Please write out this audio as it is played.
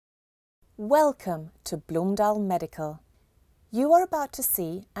Welcome to Blomdahl Medical. You are about to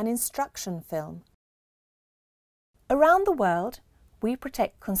see an instruction film. Around the world, we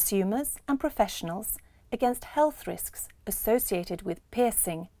protect consumers and professionals against health risks associated with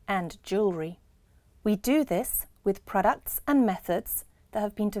piercing and jewellery. We do this with products and methods that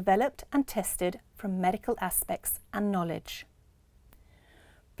have been developed and tested from medical aspects and knowledge.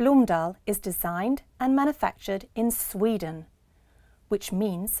 Blomdahl is designed and manufactured in Sweden, which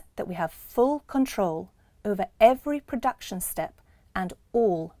means that we have full control over every production step and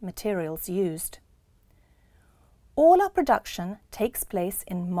all materials used. All our production takes place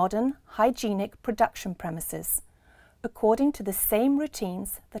in modern, hygienic production premises, according to the same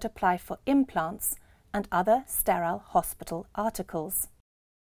routines that apply for implants and other sterile hospital articles.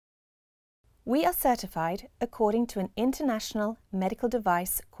 We are certified according to an international medical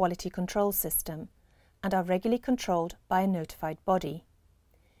device quality control system and are regularly controlled by a notified body.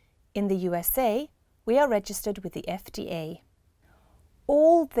 In the USA, we are registered with the FDA.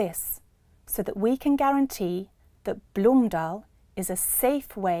 All this so that we can guarantee that Blomdahl is a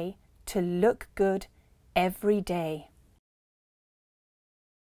safe way to look good every day.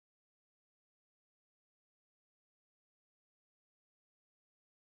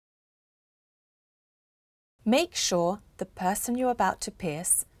 Make sure the person you're about to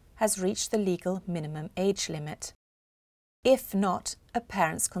pierce has reached the legal minimum age limit. If not, a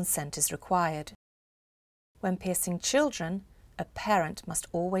parent's consent is required. When piercing children, a parent must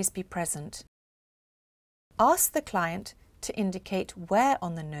always be present. Ask the client to indicate where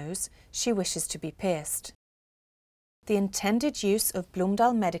on the nose she wishes to be pierced. The intended use of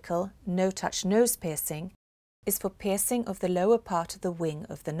Blomdahl Medical no-touch nose piercing is for piercing of the lower part of the wing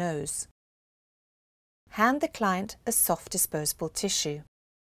of the nose. Hand the client a soft disposable tissue.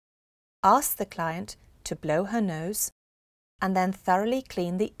 Ask the client to blow her nose and then thoroughly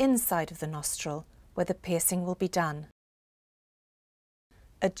clean the inside of the nostril where the piercing will be done.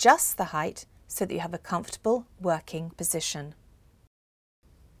 Adjust the height so that you have a comfortable working position.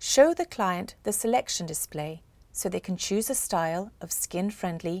 Show the client the selection display so they can choose a style of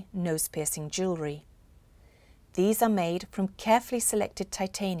skin-friendly nose-piercing jewellery. These are made from carefully selected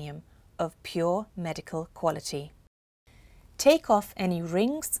titanium of pure medical quality. Take off any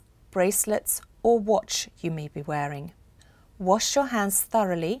rings, bracelets or watch you may be wearing. Wash your hands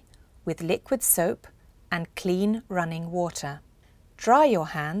thoroughly with liquid soap and clean running water. Dry your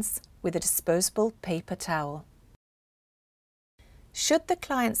hands with a disposable paper towel. Should the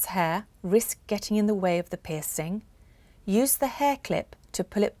client's hair risk getting in the way of the piercing, use the hair clip to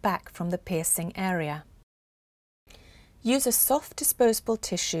pull it back from the piercing area. Use a soft disposable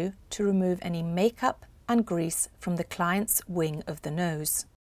tissue to remove any makeup and grease from the client's wing of the nose.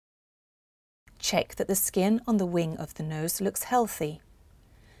 Check that the skin on the wing of the nose looks healthy.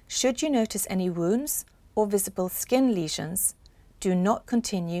 Should you notice any wounds or visible skin lesions, do not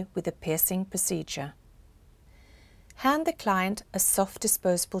continue with the piercing procedure. Hand the client a soft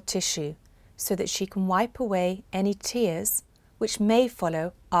disposable tissue so that she can wipe away any tears which may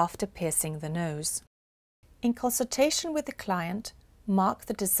follow after piercing the nose. In consultation with the client, mark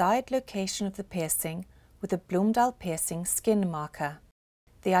the desired location of the piercing with a Blomdahl piercing skin marker.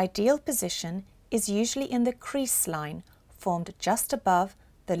 The ideal position is usually in the crease line formed just above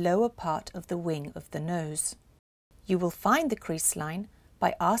the lower part of the wing of the nose. You will find the crease line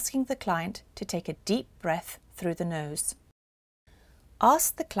by asking the client to take a deep breath through the nose.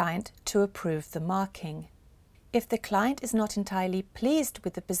 Ask the client to approve the marking. If the client is not entirely pleased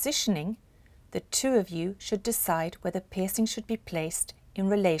with the positioning, the two of you should decide whether piercing should be placed in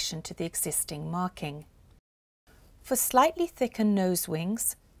relation to the existing marking. For slightly thicker nose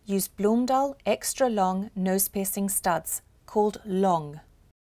wings, use Blomdahl extra long nose piercing studs called long.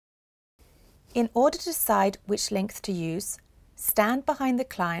 In order to decide which length to use, stand behind the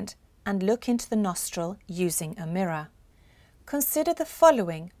client and look into the nostril using a mirror. Consider the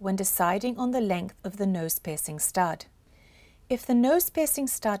following when deciding on the length of the nose piercing stud. If the nose piercing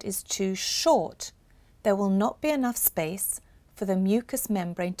stud is too short, there will not be enough space for the mucous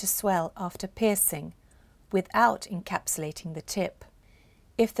membrane to swell after piercing without encapsulating the tip.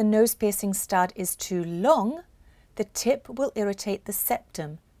 If the nose piercing stud is too long, the tip will irritate the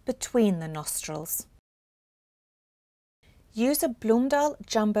septum between the nostrils. Use a Blomdahl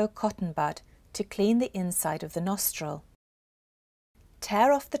jumbo cotton bud to clean the inside of the nostril.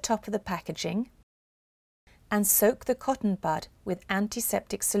 Tear off the top of the packaging and soak the cotton bud with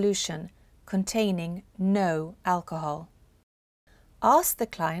antiseptic solution containing no alcohol. Ask the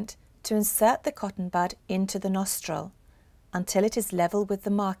client to insert the cotton bud into the nostril until it is level with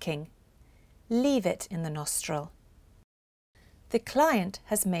the marking. Leave it in the nostril. The client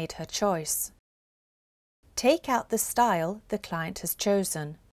has made her choice. Take out the style the client has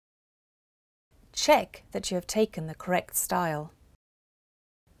chosen. Check that you have taken the correct style.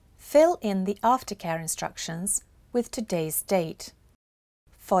 Fill in the aftercare instructions with today's date,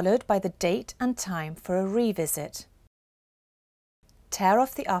 followed by the date and time for a revisit. Tear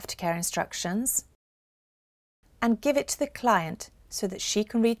off the aftercare instructions and give it to the client so that she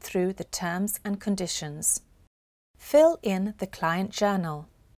can read through the terms and conditions. Fill in the client journal.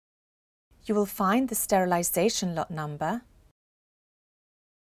 You will find the sterilisation lot number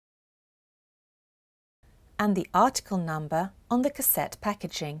and the article number on the cassette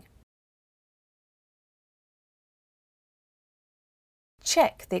packaging.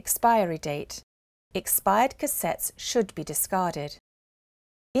 Check the expiry date. Expired cassettes should be discarded.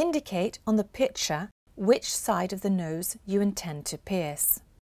 Indicate on the picture which side of the nose you intend to pierce.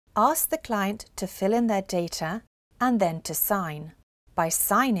 Ask the client to fill in their data and then to sign. By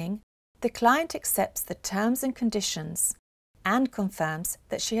signing, the client accepts the terms and conditions and confirms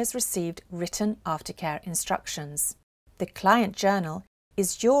that she has received written aftercare instructions. The client journal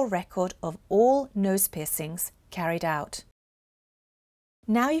is your record of all nose piercings carried out.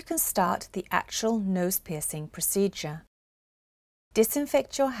 Now you can start the actual nose piercing procedure.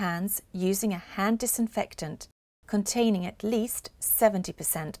 Disinfect your hands using a hand disinfectant containing at least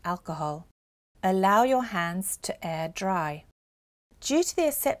 70% alcohol. Allow your hands to air dry. Due to the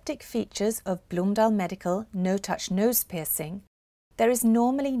aseptic features of Blomdahl Medical no-touch nose piercing, there is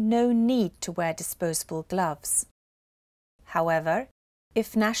normally no need to wear disposable gloves. However,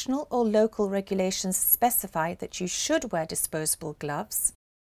 if national or local regulations specify that you should wear disposable gloves,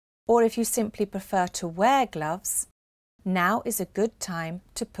 or if you simply prefer to wear gloves, now is a good time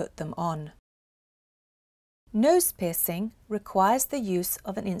to put them on. Nose piercing requires the use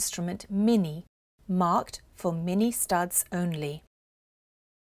of an instrument mini, marked for mini studs only.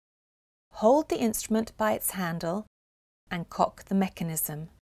 Hold the instrument by its handle and cock the mechanism.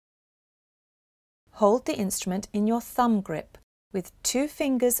 Hold the instrument in your thumb grip with 2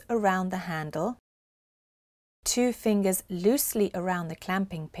 fingers around the handle, 2 fingers loosely around the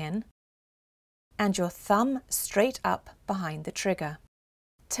clamping pin, and your thumb straight up behind the trigger.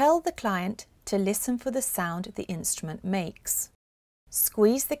 Tell the client to listen for the sound the instrument makes.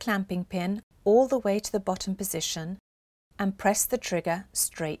 Squeeze the clamping pin all the way to the bottom position and press the trigger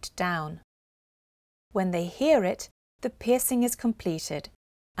straight down. When they hear it, the piercing is completed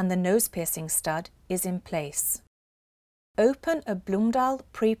and the nose piercing stud is in place. Open a Blomdahl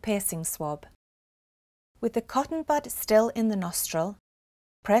pre-piercing swab. With the cotton bud still in the nostril,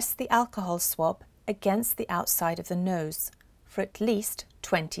 press the alcohol swab against the outside of the nose for at least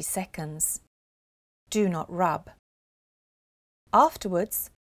 20 seconds. Do not rub.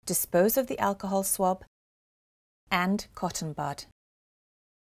 Afterwards, dispose of the alcohol swab and cotton bud.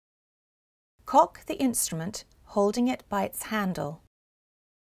 Cock the instrument, holding it by its handle.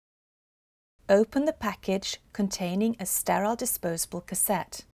 Open the package containing a sterile disposable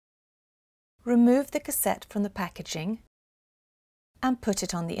cassette. Remove the cassette from the packaging and put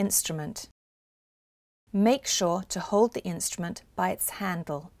it on the instrument. Make sure to hold the instrument by its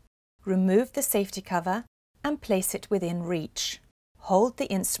handle. Remove the safety cover and place it within reach. Hold the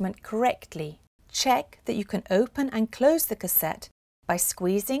instrument correctly. Check that you can open and close the cassette by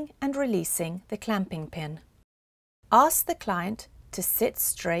squeezing and releasing the clamping pin. Ask the client to sit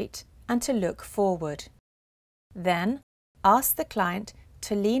straight and to look forward. Then ask the client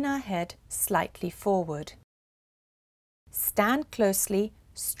to lean her head slightly forward. Stand closely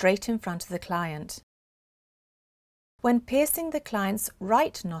straight in front of the client. When piercing the client's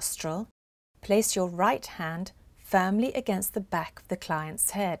right nostril, place your right hand firmly against the back of the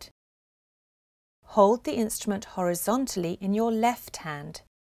client's head. Hold the instrument horizontally in your left hand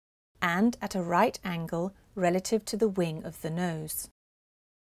and at a right angle relative to the wing of the nose.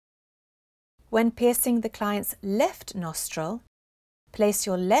 When piercing the client's left nostril, place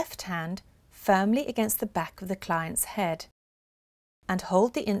your left hand firmly against the back of the client's head and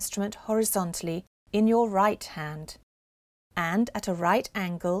hold the instrument horizontally in your right hand and at a right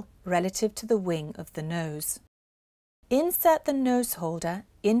angle relative to the wing of the nose. Insert the nose holder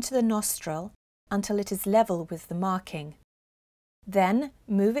into the nostril until it is level with the marking. Then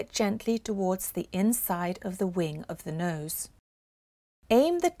move it gently towards the inside of the wing of the nose.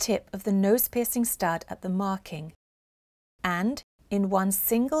 Aim the tip of the nose piercing stud at the marking and, in one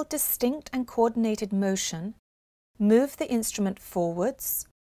single distinct and coordinated motion, move the instrument forwards,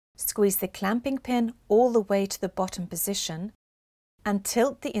 squeeze the clamping pin all the way to the bottom position, and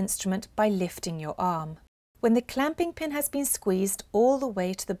tilt the instrument by lifting your arm. When the clamping pin has been squeezed all the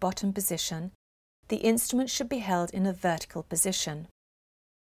way to the bottom position, the instrument should be held in a vertical position.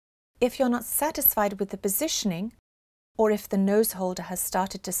 If you're not satisfied with the positioning, or if the nose holder has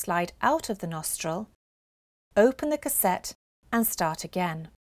started to slide out of the nostril, open the cassette and start again.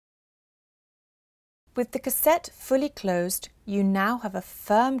 With the cassette fully closed, you now have a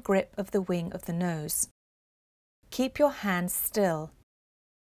firm grip of the wing of the nose. Keep your hands still.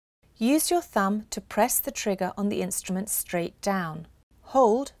 Use your thumb to press the trigger on the instrument straight down.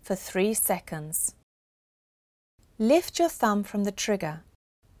 Hold for 3 seconds. Lift your thumb from the trigger.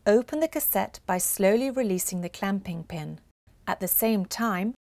 Open the cassette by slowly releasing the clamping pin. At the same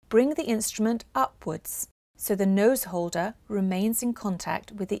time, bring the instrument upwards so the nose holder remains in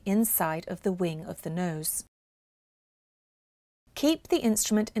contact with the inside of the wing of the nose. Keep the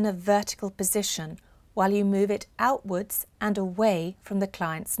instrument in a vertical position while you move it outwards and away from the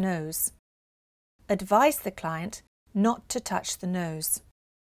client's nose. Advise the client not to touch the nose.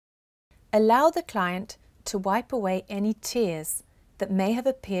 Allow the client to wipe away any tears that may have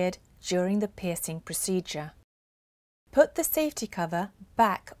appeared during the piercing procedure. Put the safety cover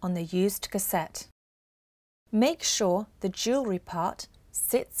back on the used cassette. Make sure the jewellery part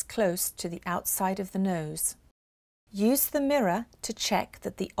sits close to the outside of the nose. Use the mirror to check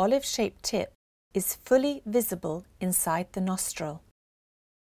that the olive-shaped tip is fully visible inside the nostril.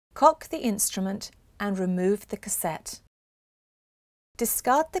 Cock the instrument and remove the cassette.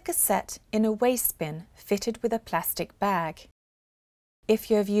 Discard the cassette in a waste bin fitted with a plastic bag. If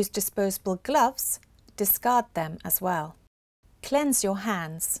you have used disposable gloves, discard them as well. Cleanse your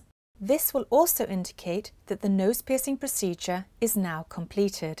hands. This will also indicate that the nose piercing procedure is now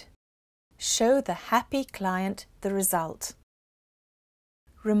completed. Show the happy client the result.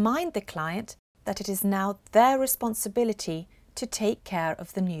 Remind the client that it is now their responsibility to take care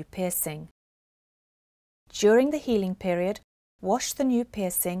of the new piercing. During the healing period, wash the new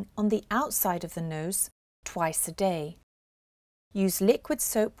piercing on the outside of the nose twice a day. Use liquid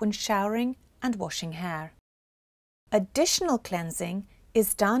soap when showering and washing hair. Additional cleansing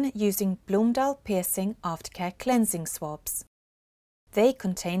is done using Blomdahl piercing aftercare cleansing swabs. They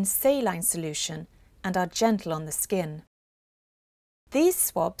contain saline solution and are gentle on the skin. These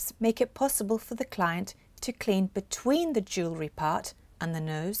swabs make it possible for the client to clean between the jewellery part and the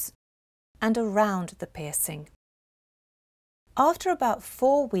nose and around the piercing. After about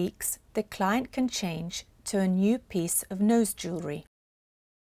 4 weeks, the client can change to a new piece of nose jewellery.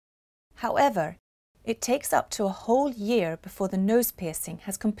 However, it takes up to a whole year before the nose piercing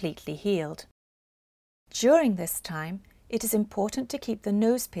has completely healed. During this time, it is important to keep the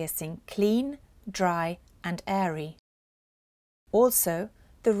nose piercing clean, dry and airy. Also,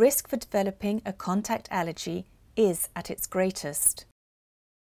 the risk for developing a contact allergy is at its greatest.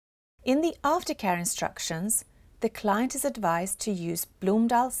 In the aftercare instructions, the client is advised to use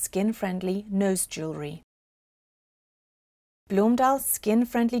Blomdahl skin-friendly nose jewellery. Blomdahl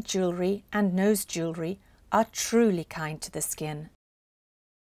skin-friendly jewellery and nose jewellery are truly kind to the skin.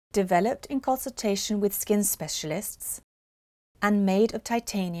 Developed in consultation with skin specialists and made of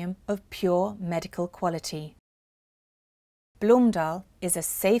titanium of pure medical quality. Blomdahl is a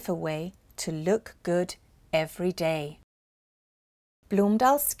safer way to look good every day.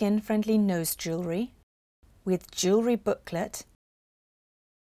 Blomdahl skin-friendly nose jewellery with jewellery booklet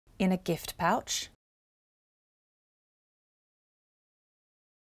in a gift pouch,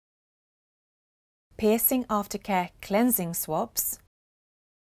 piercing aftercare cleansing swabs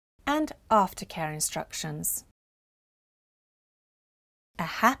and aftercare instructions. A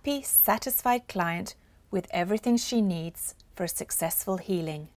happy, satisfied client with everything she needs for a successful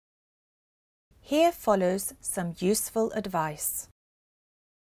healing. Here follows some useful advice.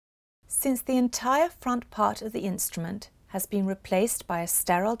 Since the entire front part of the instrument has been replaced by a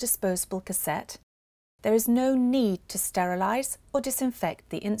sterile disposable cassette, there is no need to sterilise or disinfect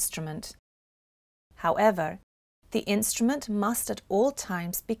the instrument. However, the instrument must at all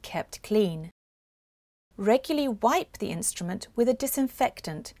times be kept clean. Regularly wipe the instrument with a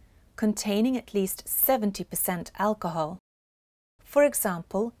disinfectant containing at least 70% alcohol. For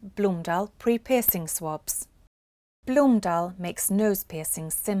example, Blomdahl pre-piercing swabs. Blomdahl makes nose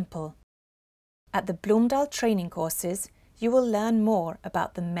piercings simple. At the Blomdahl training courses, you will learn more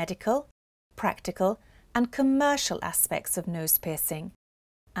about the medical, practical and commercial aspects of nose piercing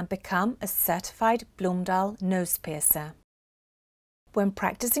and become a certified Blomdahl nose piercer. When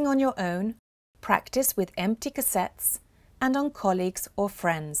practicing on your own, practice with empty cassettes and on colleagues or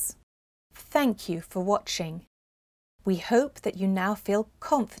friends. Thank you for watching. We hope that you now feel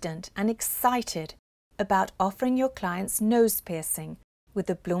confident and excited about offering your clients nose piercing with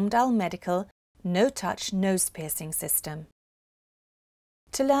the Blomdahl Medical no-touch nose piercing system.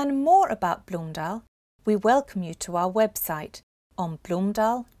 To learn more about Blomdahl, we welcome you to our website on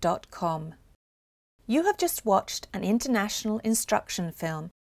blomdahl.com. You have just watched an international instruction film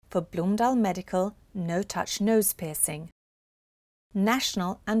for Blomdahl Medical no-touch nose piercing.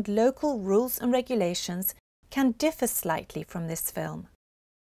 National and local rules and regulations can differ slightly from this film.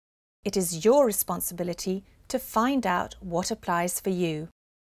 It is your responsibility to find out what applies for you.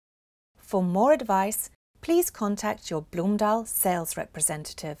 For more advice, please contact your Blomdahl sales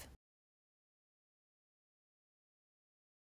representative.